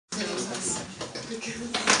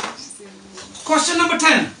Question number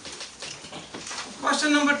 10.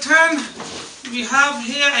 Question number 10. We have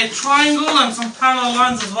here a triangle and some parallel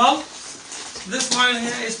lines as well. This line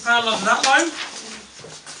here is parallel to that line.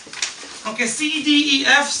 Okay,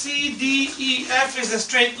 CDEF. CDEF is a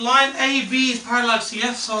straight line. AB is parallel to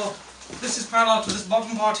CF, so this is parallel to this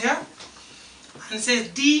bottom part here. And it says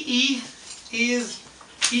DE is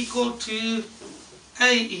equal to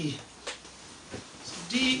AE. So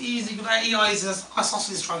DE is equal to AE is an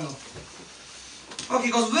isosceles triangle. Okay,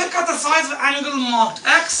 because work out the size of angle marked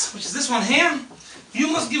X, which is this one here.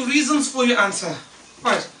 You must give reasons for your answer.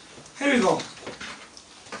 Right, here we go.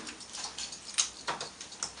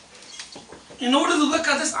 In order to work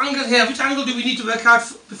out this angle here, which angle do we need to work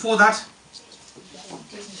out before that?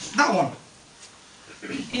 That one.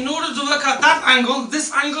 In order to work out that angle,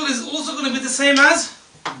 this angle is also going to be the same as?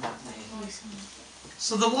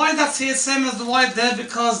 So the y that's here is same as the y there,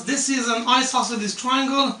 because this is an isosceles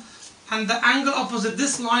triangle and the angle opposite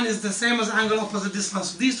this line is the same as the angle opposite this line.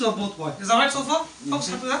 So these two are both y. Is that right so far? Folks,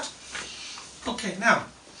 happy with that? Okay, now,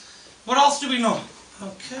 what else do we know?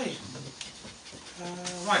 Okay.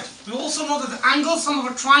 Right, we also know that the angle sum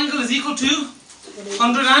of a triangle is equal to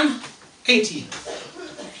 180.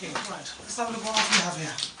 Okay, right, let's have a look what else we have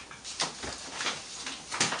here.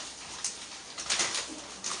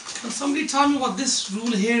 Can somebody tell me what this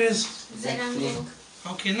rule here is? Z angle.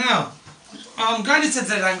 Okay, now, I'm glad it said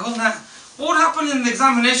Z angle. Now, what happened in the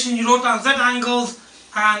examination, you wrote down Z angles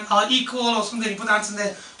and are equal or something, you put the answer in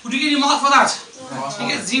there. Would you get any mark for that? You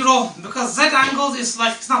get 0, because Z angles is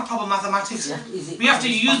like, it's not proper mathematics. Yeah, we have to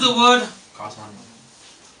use the word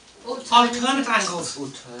alternate angles.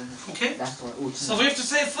 Okay? So we have to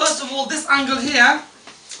say, first of all, this angle here,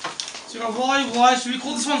 so you got y, should we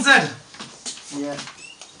call this one Z? Yeah.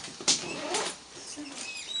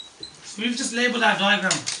 So we've just labeled our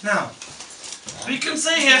diagram. Now, we can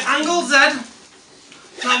say here, angle Z.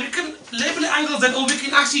 Now we can label it angle Z, or we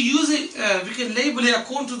can actually use it, we can label it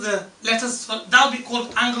according to the letters, so that will be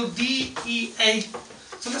called angle DEA.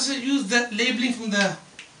 So let's use the labeling from the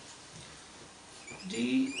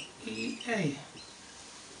DEA.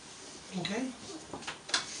 Okay?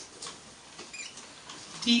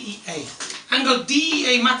 DEA. Angle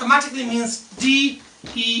DEA mathematically means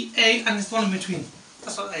DEA and it's one in between.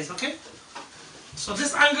 That's what it is, okay? So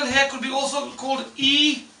this angle here could be also called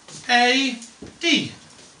EAD.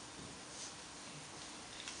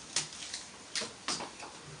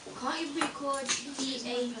 Can't it be called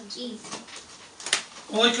EAE?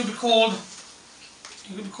 Or it could be called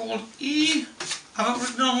E. Have I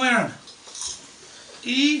written down where?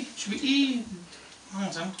 E should be E. Hang on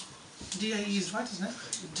a second. DAE is right, isn't it?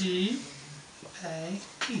 DAE.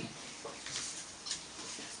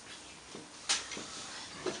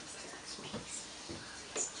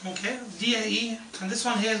 Okay, DAE, and this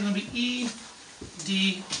one here is going to be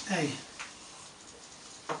EDA.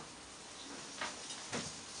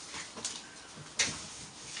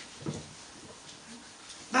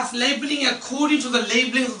 That's labeling according to the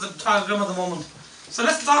labeling of the diagram at the moment. So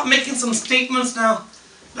let's start making some statements now.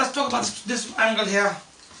 Let's talk about this angle here.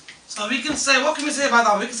 So we can say, what can we say about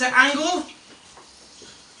that? We can say angle.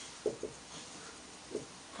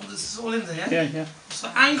 Oh, this is all in there, yeah? Yeah. So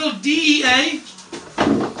angle DEA,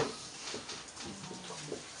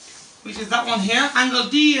 which is that one here. Angle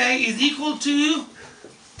DEA is equal to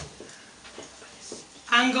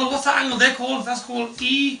angle, what's that angle there called? That's called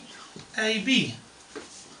EAB,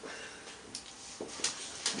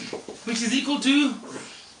 which is equal to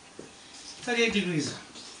 38 degrees.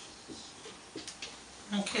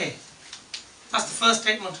 Okay, that's the first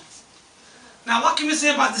statement. Now what can we say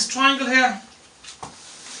about this triangle here?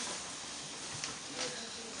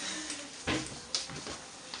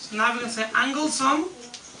 So now we can say angle sum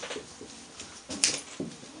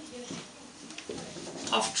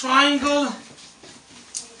of triangle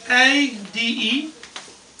ADE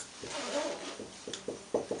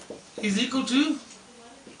is equal to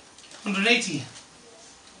 180.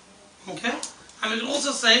 Okay? And we can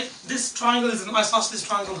also say this triangle is an isosceles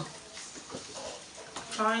triangle.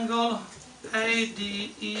 Triangle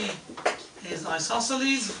ADE is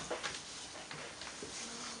isosceles.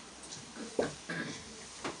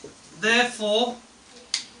 Therefore,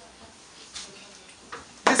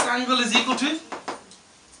 this angle is equal to,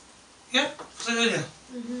 yeah, said earlier.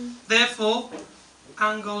 Therefore,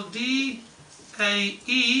 angle DAE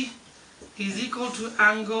is equal to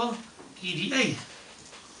angle EDA.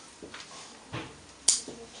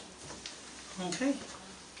 Okay.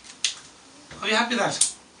 Are you happy with that?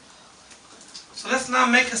 So let's now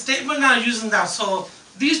make a statement now using that. So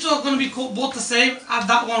these two are going to be both the same. Add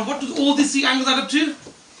that one. What do all these three angles add up to?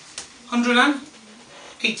 180.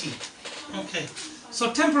 80. Okay.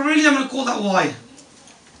 So temporarily I'm going to call that y.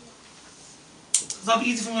 That'll be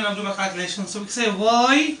easy for me when I'm doing my calculation. So we can say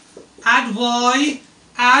y add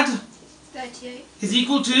 38 is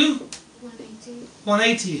equal to 180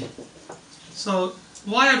 180. So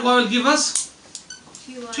y add y will give us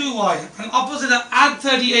 2y. And opposite of add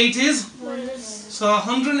 38 is? So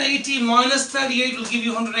 180 minus 38 will give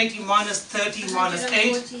you 180 minus 30 minus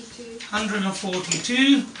 8.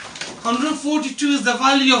 142. 142 is the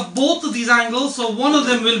value of both of these angles. So one of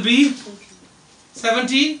them will be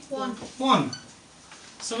 71.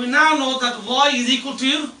 So we now know that y is equal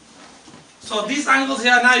to, so these angles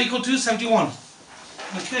here are now equal to 71.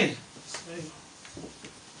 Okay.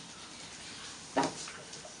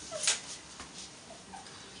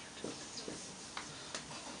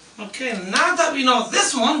 Okay, now that we know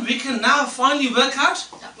this one, we can now finally work out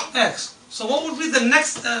x. So what would be the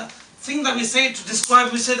next thing that we say to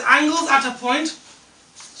describe? We said angles at a point.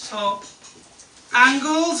 So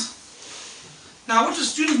angles. Now what do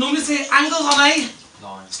students normally say? Angles on a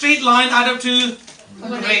straight line add up to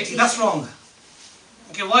 180. That's wrong.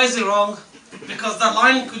 Okay, why is it wrong? Because that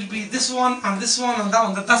line could be this one and that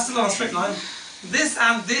one. That's still on a straight line. This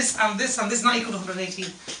and this and this and this not equal to 180.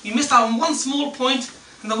 You missed out on one small point,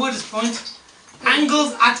 and the word is point.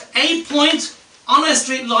 Angles at a point on a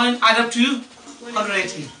straight line add up to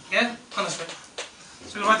 180. Yeah, on a straight line.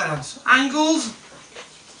 So we write that down. So angles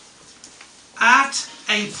at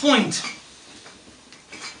a point.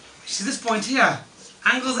 See this point here.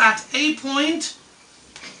 Angles at a point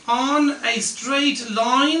on a straight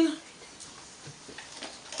line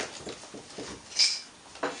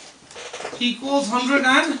equals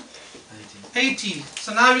 180.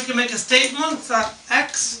 So now we can make a statement that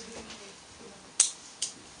x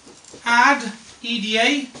add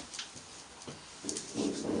EDA,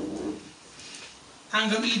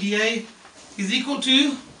 angle EDA is equal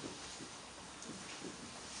to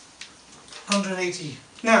 180.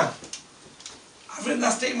 Now, I've written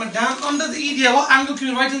that statement down. Under the EDA, what angle can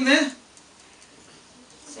we write in there?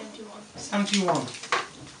 71.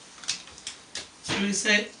 So we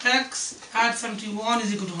say x add 71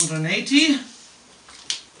 is equal to 180.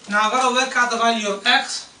 Now I've got to work out the value of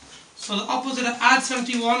x. So the opposite of add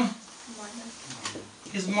 71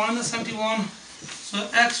 is minus 71. So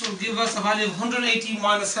x will give us a value of 180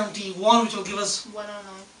 minus 71, which will give us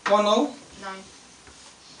 109.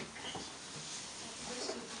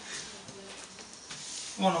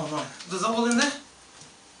 109. Is that all in there?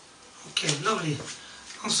 Okay, lovely.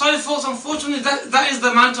 I'm sorry folks, unfortunately that is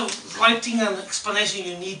the amount of writing and explanation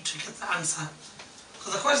you need to get the answer.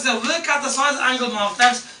 Because the question is, work out the size angle mark.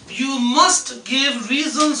 That you must give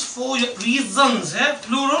reasons for your reasons, yeah,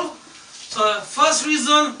 plural. So first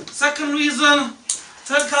reason, second reason,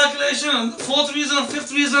 third calculation, and fourth reason,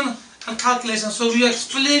 fifth reason, and calculation. So we are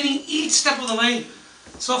explaining each step of the way.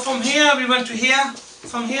 So from here we went to here,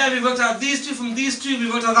 from here we worked out these two, from these two we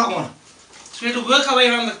worked out that one. So we had to work our way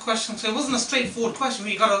around the question. So it wasn't a straightforward question,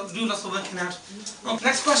 we got to do lots of working out. Okay,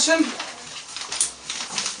 next question.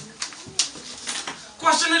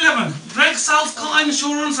 Question 11. Greg sells car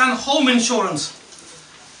insurance and home insurance.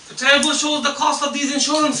 The table shows the cost of these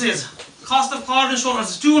insurances. Cost of car insurance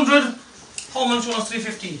is 200, home insurance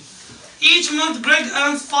 350. Each month Greg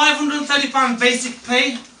earns £530 basic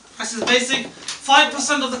pay. That's his basic.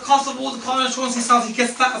 5% of the cost of all the car insurance he sells, he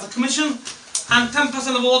gets that as a commission. And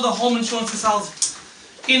 10% of all the home insurance he sells.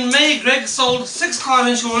 In May, Greg sold 6 car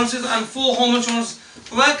insurances and 4 home insurance.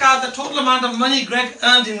 Work out the total amount of money Greg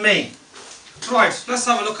earned in May. Right, let's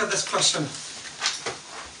have a look at this question.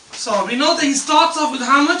 So we know that he starts off with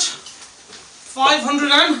how much?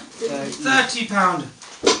 £530.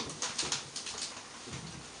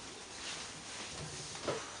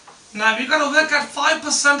 Now we've got to work out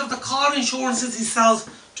 5% of the car insurances he sells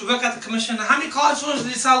to work out the commission. Now how many car insurances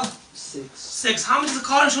did he sell? 6. How much does the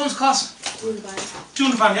car insurance cost?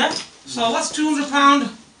 £200, yeah? So what's £200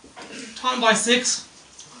 times by 6?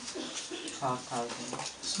 12,000.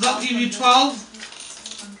 So that'll give you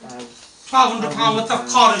 £1,200 worth of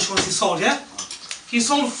car insurance he sold, yeah? He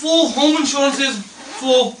sold 4 home insurances,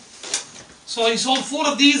 4. So he sold 4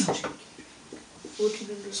 of these.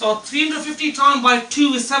 So 350 times by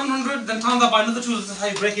 2 is 700, then times that by another 2, that's how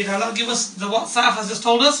you break it down. That'll give us the what Saf has just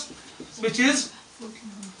told us, which is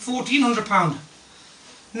 £1,400.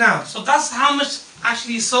 Now, so that's how much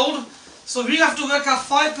actually he sold. So we have to work out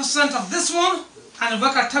 5% of this one and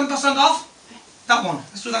work out 10% of that one.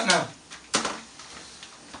 Let's do that now.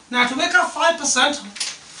 Now to work out 5%,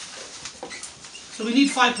 so we need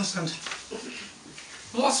 5%.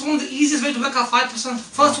 What's one of the easiest way to work out 5%?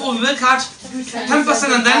 First of all, we work out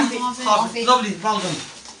 10% and then half it. Lovely, well done.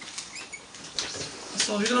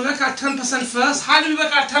 So we're going to work out 10% first. How do we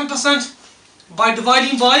work out 10%? By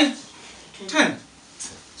dividing by 10.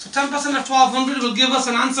 So 10% of 1200 will give us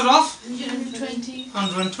an answer of 120.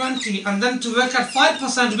 120. And then to work out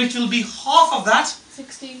 5%, which will be half of that,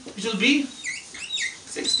 60. which will be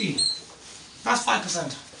 60. That's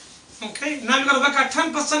 5%. Okay, now we've got to work out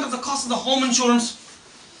 10% of the cost of the home insurance.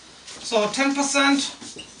 So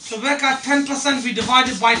 10%, to work out 10%, we divide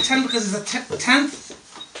it by 10 because it's a tenth.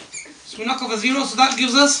 So we knock off a 0, so that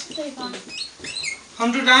gives us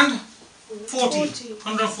 140.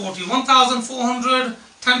 140. 1,400,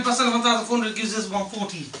 10% of 1,400 gives us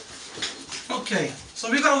 140. Okay, so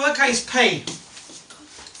we've got to work out his pay. Do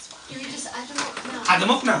we just add them up now? Add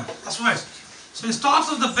them up now, that's right. So he starts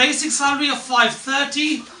with the basic salary of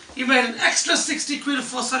 530. He made an extra 60 quid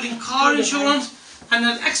for selling car insurance and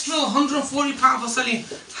an extra 140 pound for selling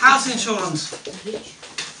house insurance.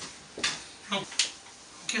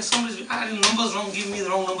 Okay, somebody's adding numbers wrong, giving me the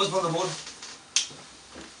wrong numbers on the board.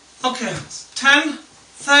 Okay, 10,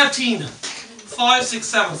 13, 5, 6,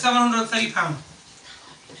 7, 730 pound.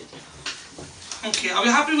 Okay, are we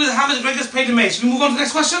happy with how much Greg has paid in May? Should we move on to the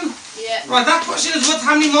next question? Yeah. Right, that question is worth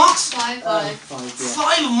how many marks? 5.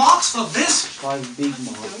 5 marks for this. 5 big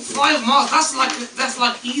marks. 5 marks. That's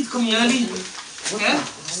like Eid coming early. Yeah,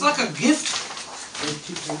 it's like a gift.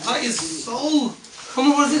 That is so. Come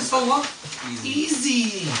on, what is it? So what?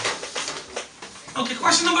 Easy. Okay,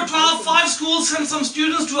 question number 12. 5 schools sent some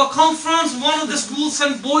students to a conference. One of the schools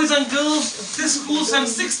sent boys and girls. This school sent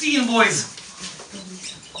 16 boys.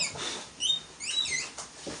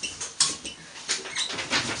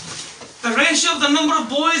 The ratio of the number of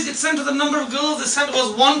boys it sent to the number of girls it sent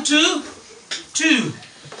was 1 to 2.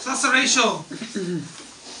 So that's the ratio.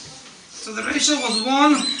 So the ratio was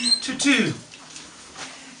 1 to 2.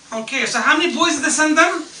 Okay, so how many boys did they send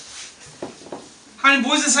them? How many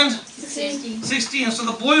boys did they send? 16. 16. So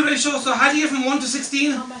the boy ratio, so how do you get from 1 to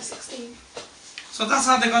 16? 1 by 16. So that's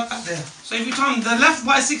how they got that there. So if we time the left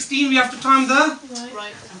by 16, we have to time the...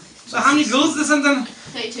 Right. So how many girls did they send them?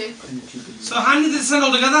 32. So how many did they send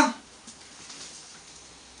altogether?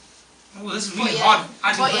 Oh, this is really hard.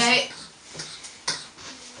 48.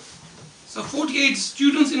 So 48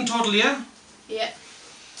 students in total, yeah? Yeah.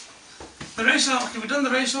 The ratio, okay, we've done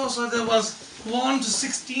the ratio, so there was 1 to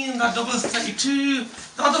 16, that doubles 32.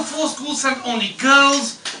 The other 4 schools sent only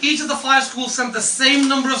girls. Each of the 5 schools sent the same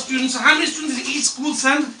number of students. So how many students did each school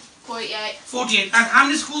send? 48. 48. And how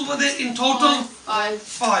many schools were there in total? 5.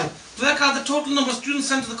 5. Work out the total number of students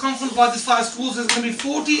sent to the conference by these 5 schools. It's going to be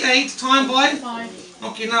 48 times by? 5.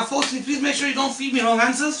 Okay, now folks, please make sure you don't feed me wrong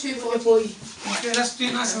answers. 240. Okay, let's do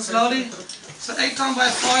it nice and slowly. So 8 times by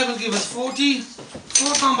 5 will give us 40.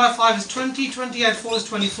 4 times by 5 is 20. 20 add 4 is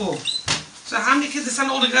 24. So how many kids they send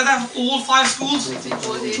all together? All 5 schools?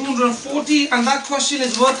 240. And that question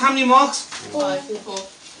is worth how many marks? 4. Are you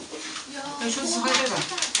sure this is high level?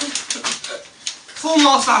 4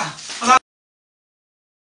 marks.